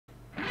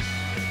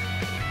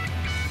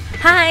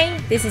Hi,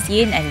 this is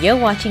Yin and you're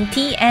watching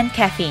Tea and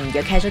Caffeine,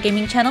 your casual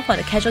gaming channel for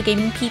the casual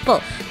gaming people.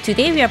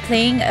 Today we are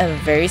playing a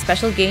very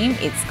special game.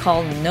 It's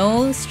called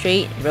No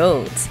Straight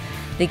Roads.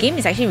 The game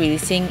is actually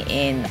releasing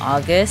in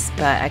August,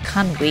 but I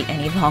can't wait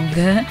any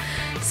longer.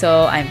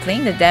 So I'm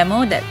playing the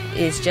demo that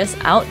is just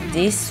out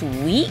this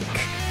week.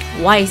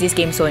 Why is this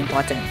game so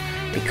important?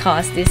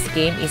 Because this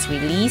game is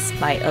released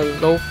by a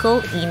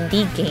local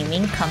indie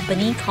gaming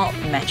company called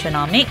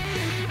Metronomic,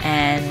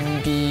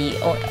 and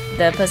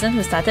the person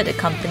who started the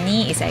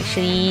company is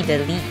actually the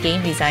lead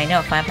game designer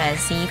of Final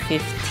Fantasy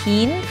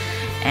 15.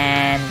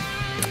 And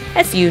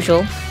as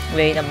usual,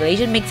 when a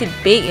Malaysian makes it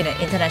big in an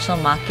international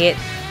market,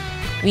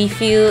 we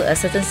feel a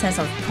certain sense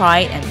of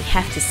pride and we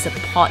have to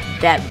support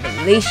that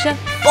Malaysia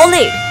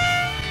bully.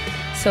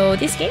 So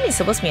this game is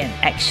supposed to be an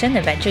action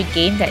adventure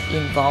game that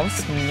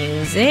involves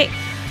music.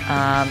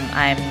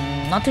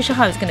 I'm not too sure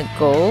how it's gonna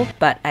go,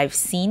 but I've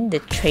seen the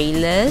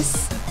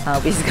trailers,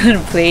 which is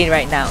gonna play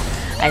right now.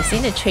 I've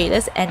seen the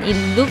trailers and it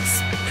looks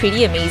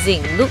pretty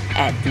amazing. Look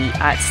at the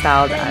art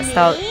style. The art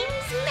style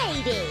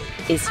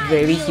is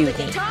very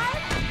unique.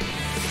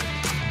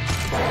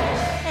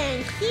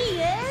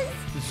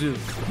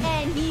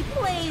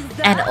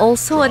 And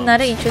also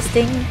another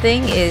interesting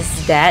thing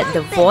is that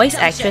the voice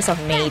actress of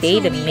Mayday,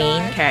 the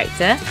main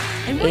character,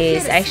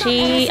 is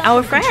actually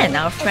our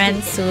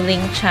friend Su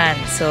Ling Chan.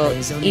 So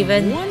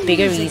even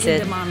bigger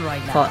reason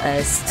for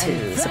us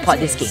to support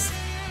this game.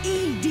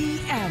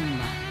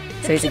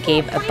 So it's a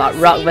game about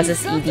rock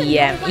versus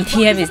EDM.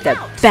 EDM is the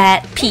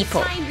bad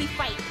people. We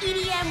fight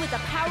EDM with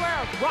the power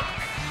of rock.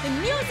 The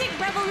music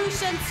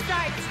revolution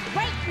starts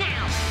right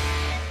now.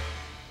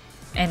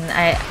 And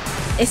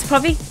it's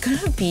probably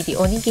gonna be the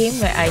only game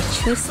where I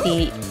choose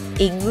the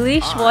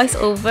English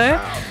voiceover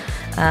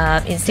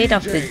instead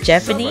of the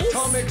Japanese.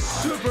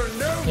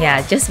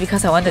 Yeah, just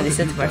because I want to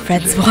listen to my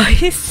friend's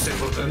voice.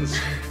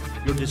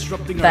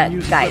 But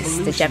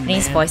guys, the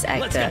Japanese voice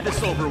actor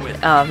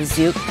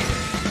Zook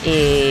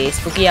is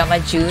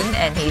Fukuyama Jun,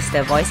 and he's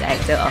the voice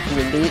actor of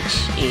Lelouch.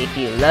 If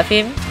you love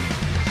him,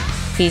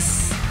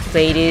 please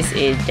play this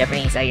in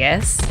Japanese, I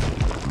guess.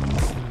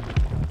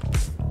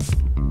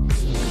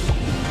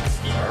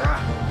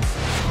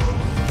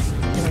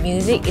 The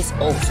music is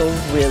also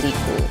really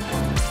cool.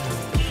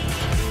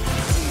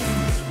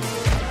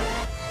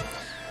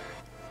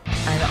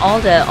 And all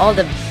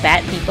the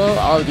bad people,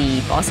 all the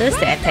bosses,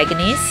 the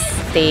antagonists,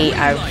 they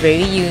are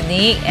very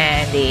unique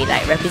and they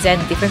like represent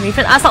different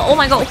art styles. Oh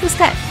my god, who's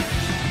that?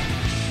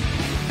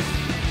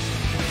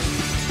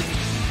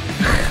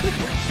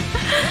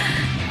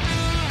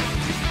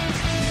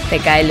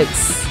 That guy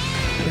looks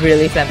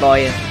really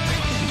flamboyant.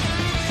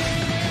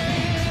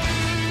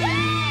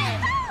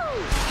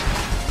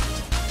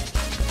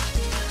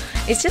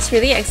 It's just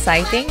really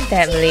exciting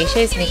that Malaysia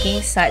is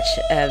making such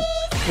a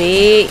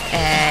big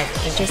and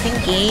interesting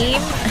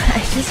game. I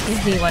just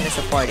really want to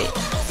support it.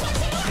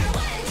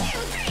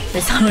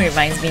 This song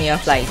reminds me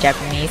of like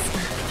Japanese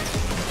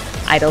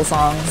idol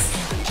songs.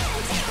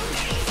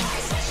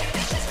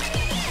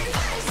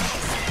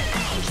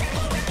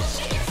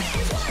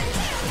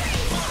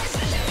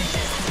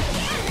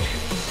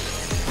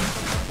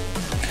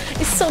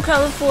 It's so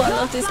colorful, I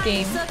love this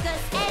game.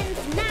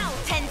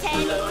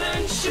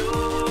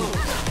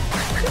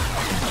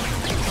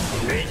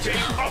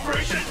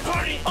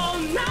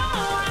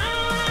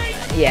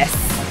 Yes,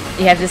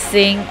 you have to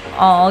sing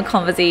all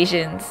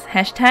conversations.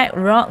 Hashtag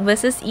rock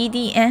versus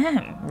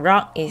EDM.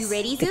 Rock is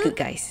the good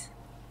guys.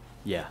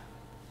 Yeah.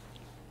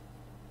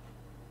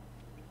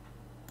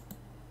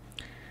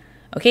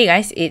 Okay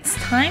guys, it's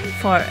time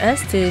for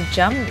us to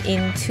jump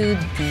into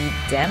the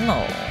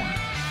demo.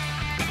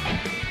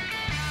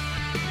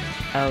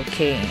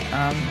 Okay,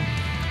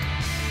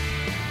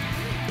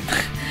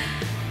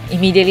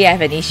 immediately I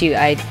have an issue.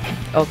 I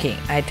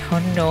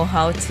don't know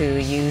how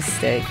to use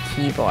the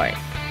keyboard.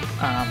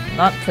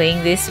 Not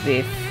playing this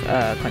with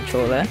a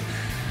controller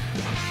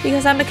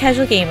because I'm a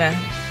casual gamer.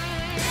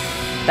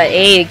 But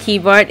hey, the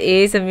keyboard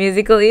is a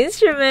musical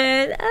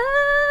instrument.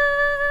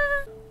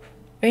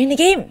 We're in the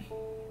game.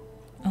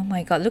 Oh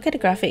my god, look at the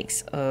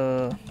graphics.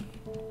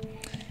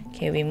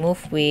 Okay, we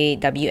move with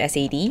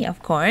WSAD,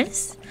 of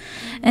course.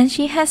 And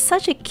she has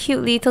such a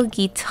cute little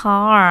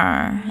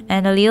guitar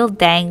and a little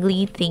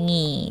dangly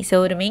thingy.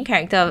 So the main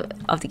character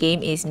of the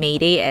game is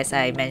Mayday, as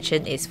I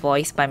mentioned, is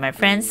voiced by my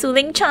friend Su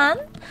Ling Chan.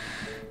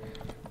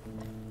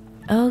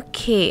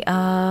 Okay,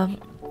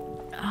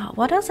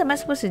 what else am I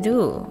supposed to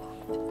do?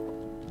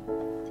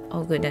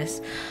 Oh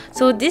goodness.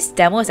 So this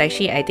demo is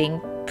actually, I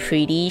think,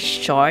 pretty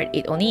short.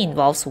 It only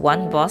involves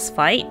one boss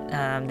fight.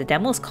 The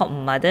demo is called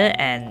Mother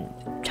and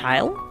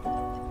Child.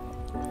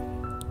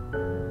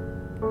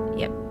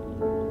 Yep.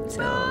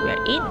 So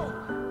we're in.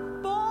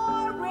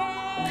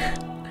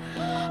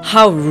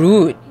 How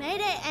rude.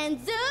 Mayday and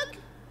Zook?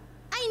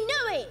 I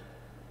knew it!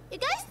 You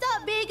guys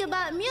talk big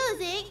about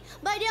music,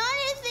 but the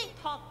only thing...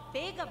 Talk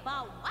big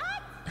about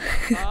what?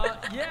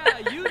 Yeah,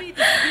 you need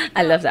to speak.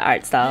 I love the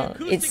art style.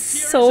 It's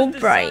so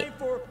bright.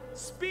 For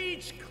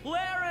speech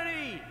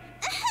clarity.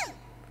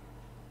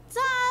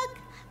 Talk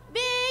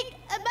big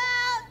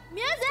about music!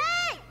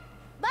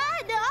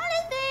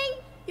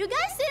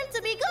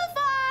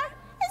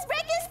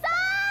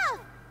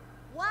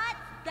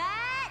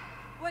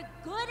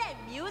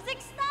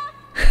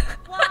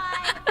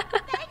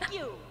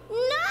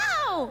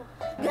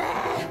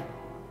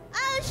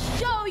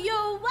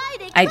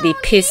 I'd be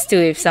pissed too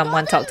if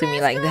someone talked to me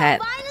like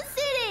that.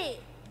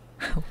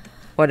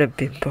 What a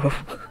bimbo.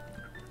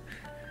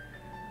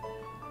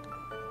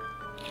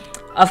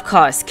 Of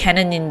course,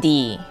 canon in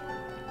D.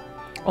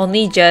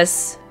 Only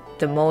just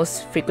the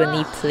most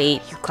frequently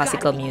played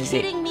classical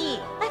music.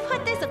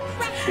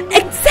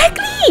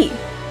 Exactly!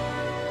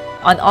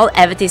 On all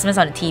advertisements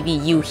on the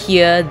TV, you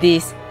hear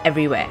this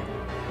everywhere.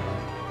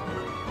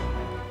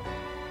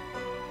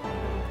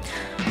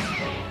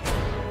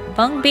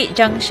 Bunk Bed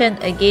Junction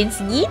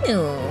against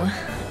Yinu.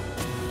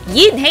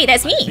 Yin, hey,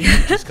 that's me!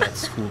 Just got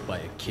schooled by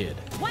a kid.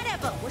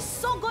 Whatever, we're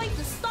so going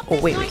to stop Oh,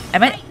 this wait. noise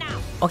Am I? right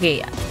now.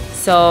 Okay,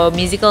 so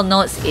musical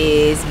notes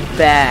is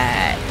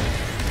bad.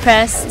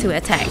 Press to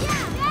attack.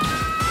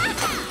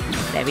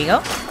 There we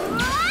go.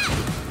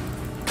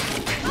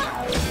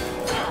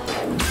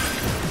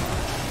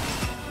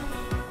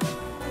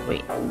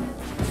 Wait.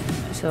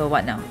 So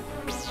what now?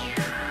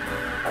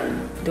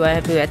 Do I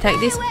have to attack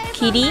this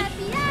kitty?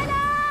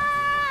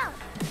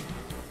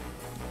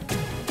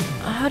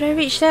 How do I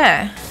reach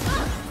there?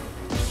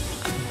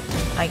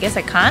 I guess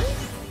I can't?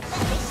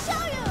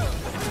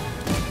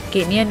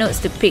 Get near notes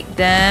to pick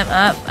them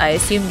up. I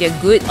assume they're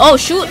good. Oh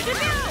shoot!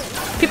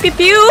 Pew pew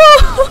pew!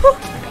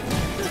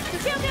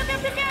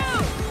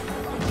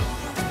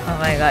 Oh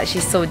my god,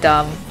 she's so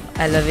dumb.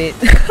 I love it.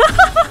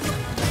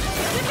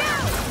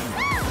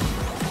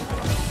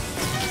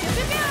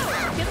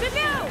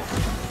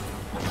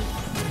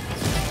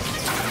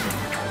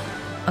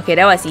 Okay,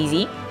 that was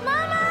easy.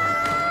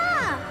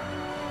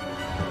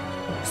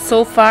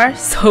 So far,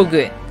 so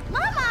good.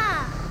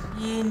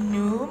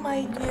 Yinu,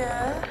 my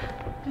dear,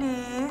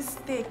 please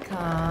stay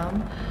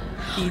calm.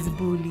 These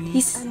bullies.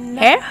 His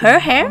hair, her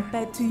hair,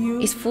 compared to you.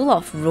 is full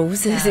of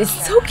roses. It's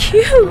so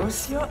cute.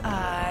 Close your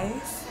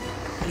eyes.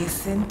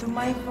 Listen to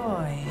my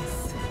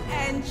voice.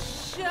 And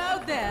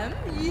show them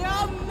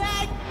your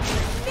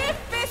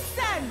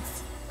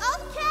magnificence!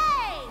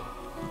 Okay.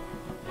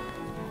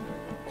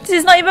 This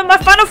is not even my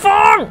final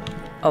form.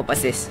 Oh,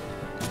 what's this?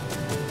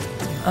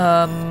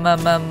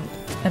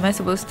 Am I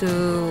supposed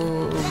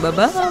to?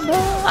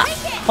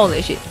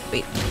 Holy shit!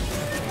 Wait.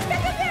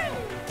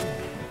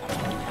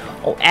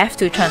 Oh, F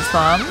to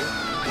transform.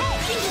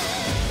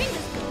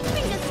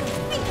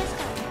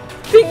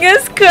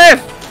 Fingers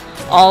curve.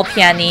 All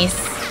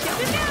pianists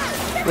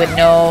would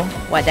know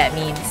what that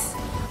means.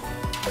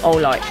 Oh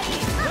lord.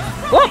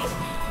 Whoa.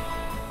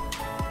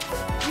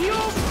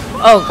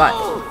 Oh god.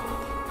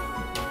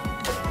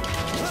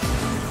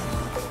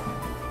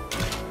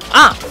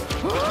 Ah.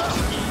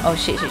 Oh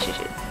shit.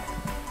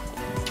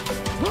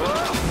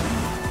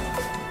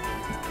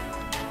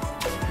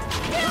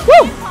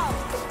 Woo!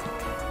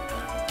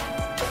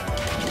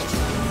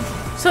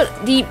 So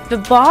the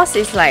boss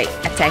is like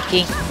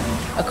attacking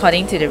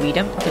according to the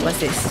rhythm. Okay, what's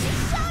this?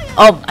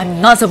 Oh, I'm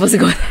not supposed to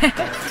go there.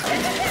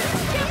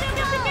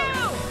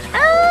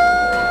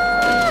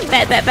 Ah,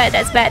 bad.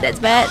 That's bad.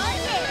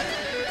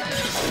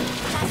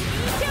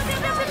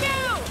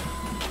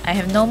 I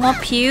have no more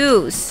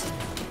pews.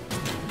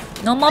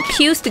 No more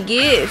pews to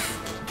give.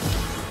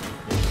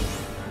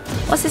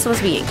 What's this supposed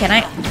to be? Can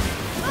I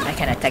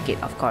can attack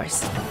it, of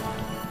course.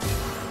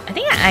 I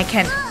think I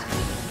can.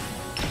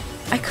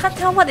 I can't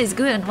tell what is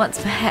good and what's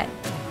bad.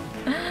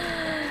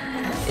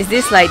 Is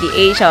this like the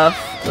age of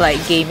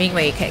like gaming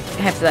where you can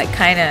have to like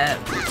kind of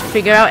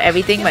figure out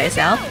everything by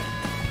yourself?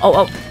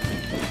 Oh.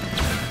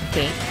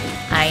 Okay.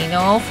 I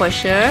know for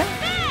sure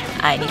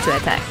I need to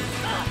attack.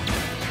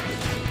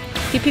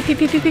 Pew pew pew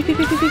pew pew pew pew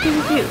pew pew pew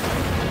pew pew.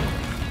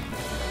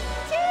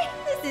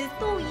 This is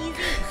too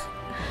easy.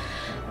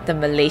 The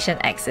Malaysian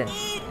accent.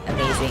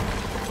 Amazing.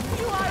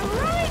 You are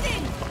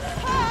ruining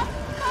her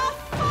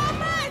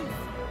performance!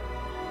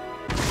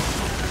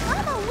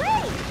 Mama,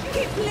 wait.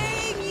 Keep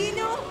playing, you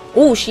know?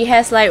 Oh, she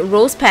has like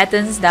rose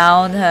patterns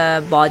down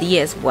her body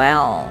as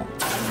well.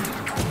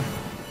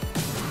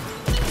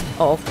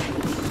 Oh.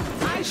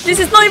 This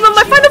is not even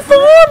my final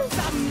form!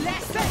 Some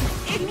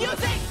lessons in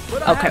music!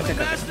 But I Okay. have a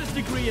master's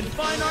degree in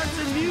fine arts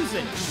and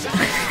music.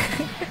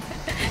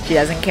 She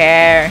doesn't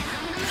care.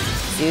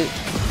 Dude.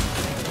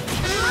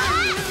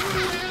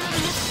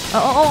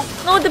 Oh,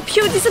 no, the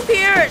pew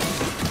disappeared!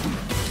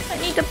 I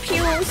need the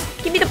pews.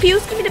 Give me the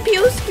pews.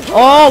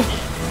 Oh!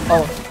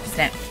 Oh,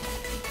 snap.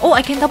 Oh,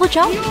 I can double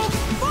jump?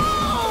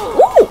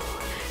 Ooh!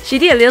 She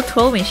did a little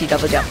twirl when she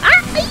double jumped. Ah!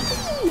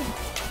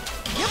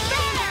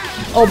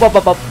 Oh,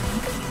 bop.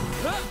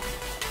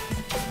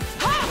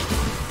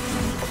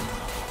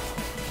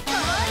 I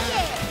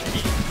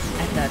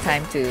have no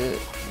time to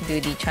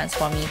do the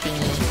transforming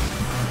thingy.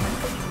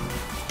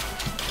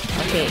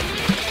 Okay.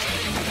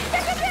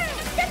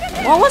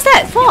 What was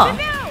that for?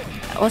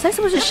 Was I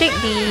supposed to shake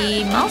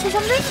the mouse or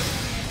something?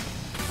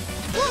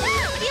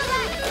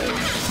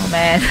 Oh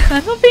man,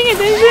 I'm not paying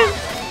attention.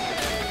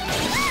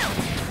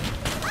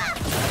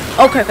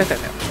 Okay.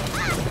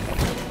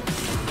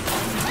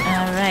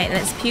 Alright,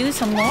 let's pew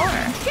some more.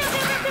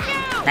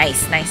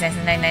 Nice.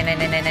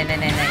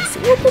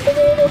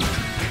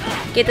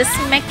 Get the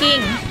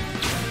smacking.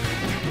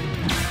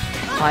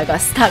 Oh, I got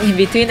stuck in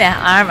between that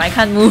arm. I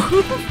can't move.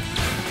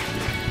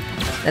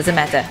 Doesn't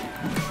matter.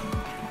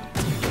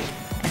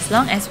 As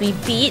long as we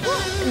beat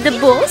the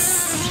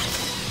boss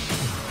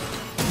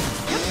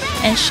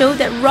and show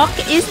that rock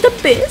is the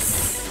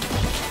best.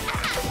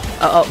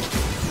 Uh oh.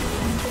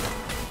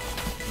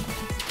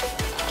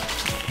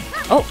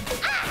 Oh.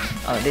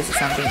 Oh, this is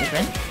something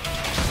different.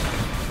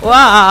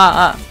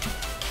 Wow.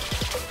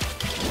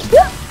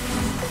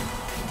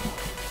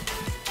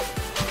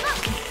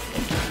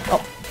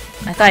 Oh,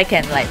 I thought I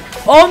can like.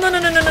 Oh no.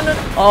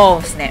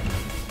 Oh snap!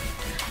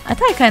 I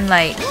thought I can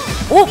like.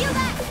 Oh,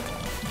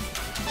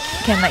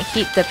 can like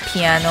hit the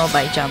piano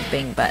by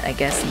jumping, but I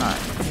guess not.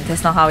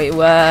 That's not how it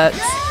works.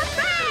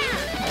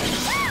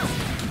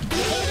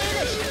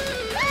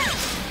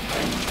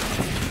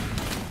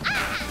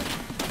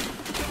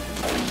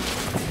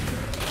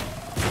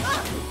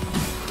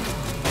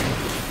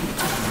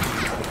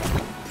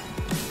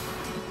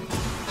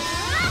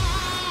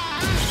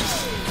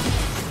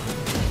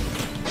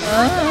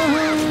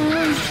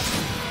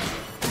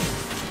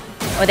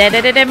 Oh,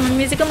 there,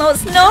 musical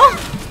notes. No!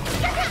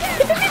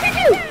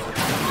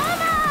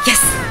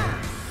 Yes!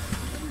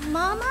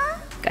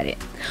 Mama? Got it.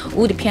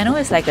 Ooh, the piano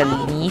is like a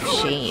leaf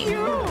shape.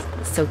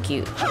 So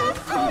cute.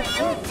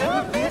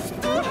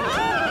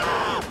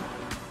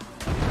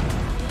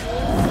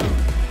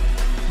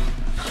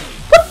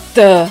 What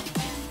the?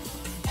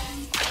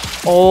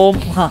 Oh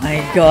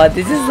my god,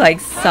 this is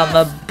like some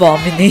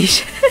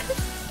abomination.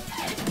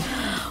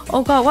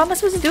 Oh god, what am I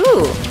supposed to do?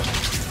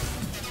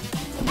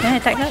 Can I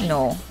attack her?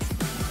 No.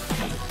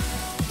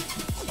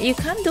 You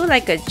can't do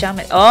like a jump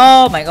at—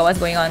 oh my god, what's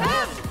going on?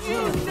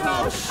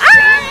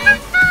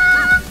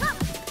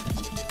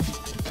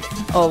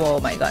 Oh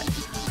my god.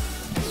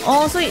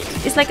 Oh, so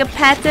it's like a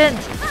pattern.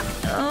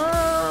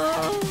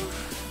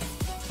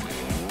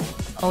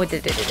 Oh,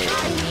 need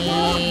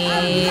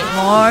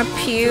more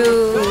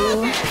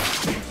pew.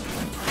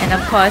 And of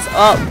course,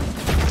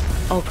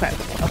 oh crap,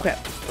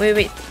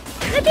 wait.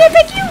 Let me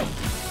attack you!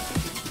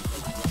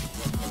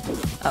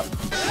 Oh.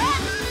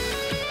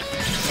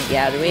 Get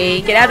out of the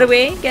way, get out of the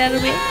way, get out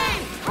of the way.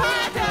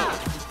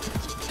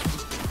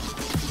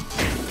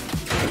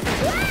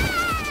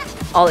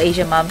 All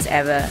Asian moms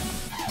ever.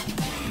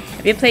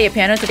 Have you played your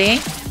piano today?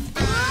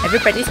 Have you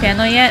practiced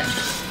piano yet?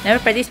 Never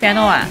practiced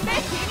piano, ah?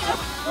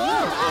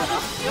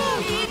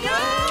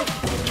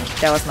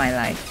 That was my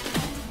life.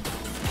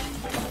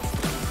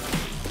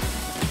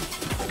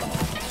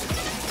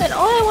 And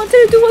all I wanted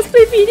to do was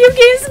play video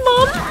games,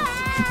 Mom!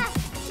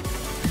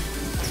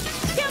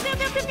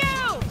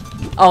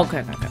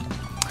 Okay.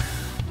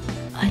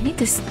 I need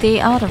to stay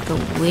out of the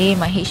way.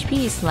 My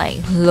HP is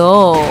like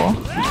low.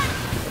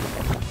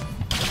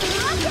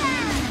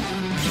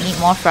 Need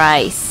more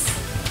fries.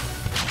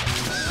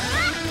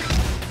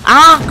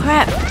 Ah,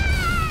 crap!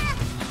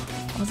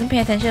 Wasn't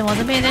paying attention.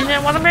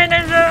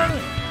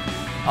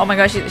 Oh my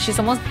gosh, she's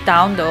almost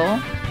down though.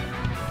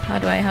 How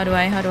do I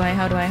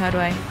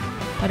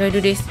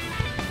do this?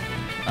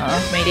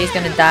 Mayday's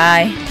gonna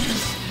die.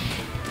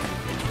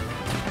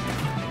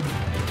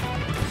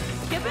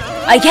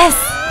 I guess!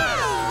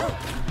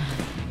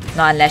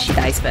 Not unless she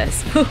dies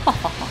first.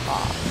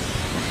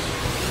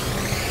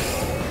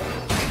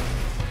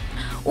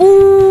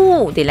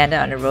 Ooh! They landed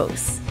on the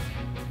rose.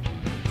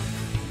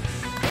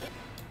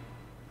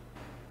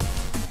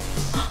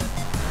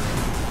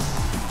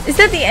 Is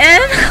that the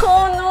end?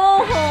 Oh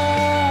no!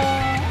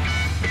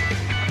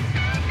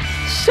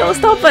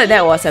 Showstopper!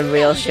 That was a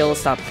real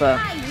showstopper.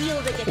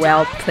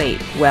 Well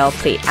played.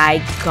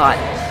 I got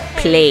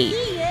played.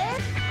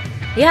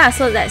 Yeah,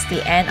 so that's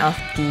the end of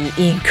the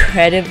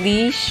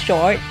incredibly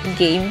short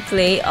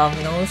gameplay of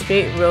No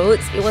Straight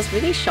Roads. It was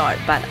really short,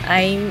 but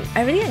I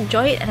really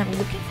enjoy it and I'm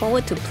looking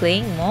forward to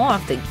playing more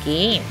of the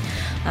game.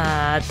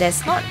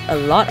 There's not a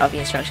lot of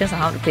instructions on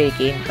how to play the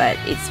game, but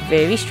it's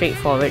very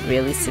straightforward,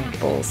 really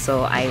simple.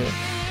 So I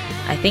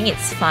think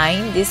it's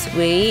fine this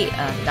way.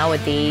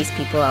 Nowadays,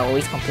 people are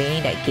always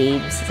complaining that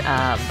games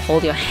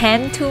hold your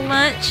hand too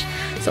much.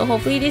 So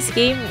hopefully this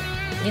game,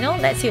 you know,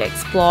 lets you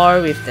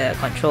explore with the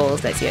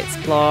controls, lets you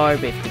explore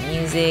with the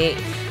music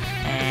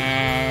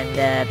and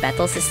the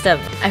battle system.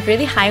 I have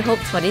really high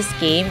hopes for this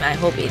game. I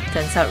hope it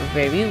turns out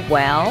very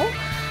well.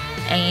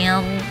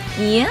 And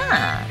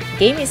yeah,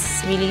 game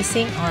is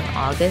releasing on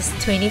August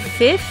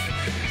 25th.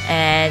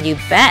 And you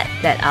bet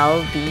that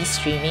I'll be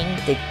streaming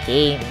the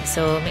game.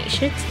 So make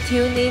sure to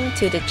tune in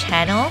to the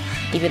channel.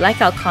 If you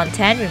like our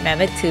content,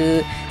 remember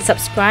to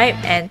subscribe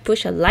and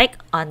push a like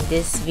on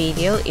this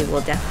video. It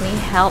will definitely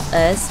help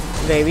us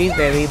very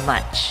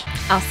much.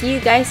 I'll see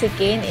you guys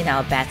again in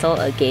our battle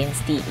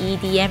against the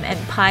EDM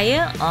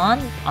Empire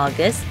on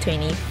August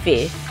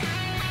 25th.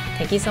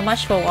 Thank you so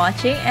much for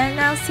watching and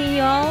I'll see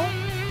you all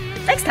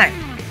next time.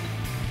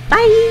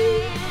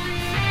 Bye!